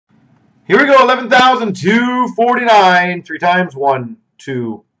Here we go, 11,249. 3 times. 1,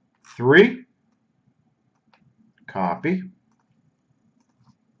 2, 3. Copy.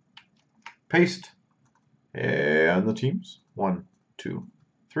 Paste. And the teams. 1, 2,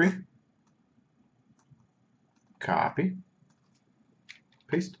 3. Copy.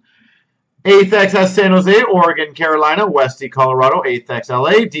 Paste. 8th X has San Jose, Oregon, Carolina, Westy, Colorado, 8th X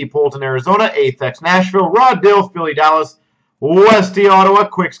LA, D Polton, Arizona, 8th X Nashville, Rod Dill, Philly, Dallas, Westy, Ottawa,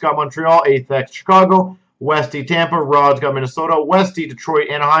 Quick's got Montreal, 8th X Chicago, Westy, Tampa, Rod's got Minnesota, Westy, Detroit,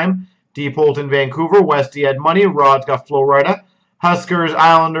 Anaheim, D Polton, Vancouver, Westy, Ed Money, Rod's got Florida, Huskers,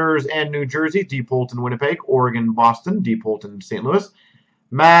 Islanders, and New Jersey, D Polton, Winnipeg, Oregon, Boston, D Polton, St. Louis.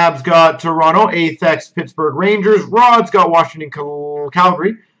 Mab's got Toronto, 8th X Pittsburgh Rangers, Rod's got Washington,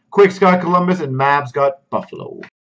 Calgary, Quick's got Columbus, and Mab's got Buffalo.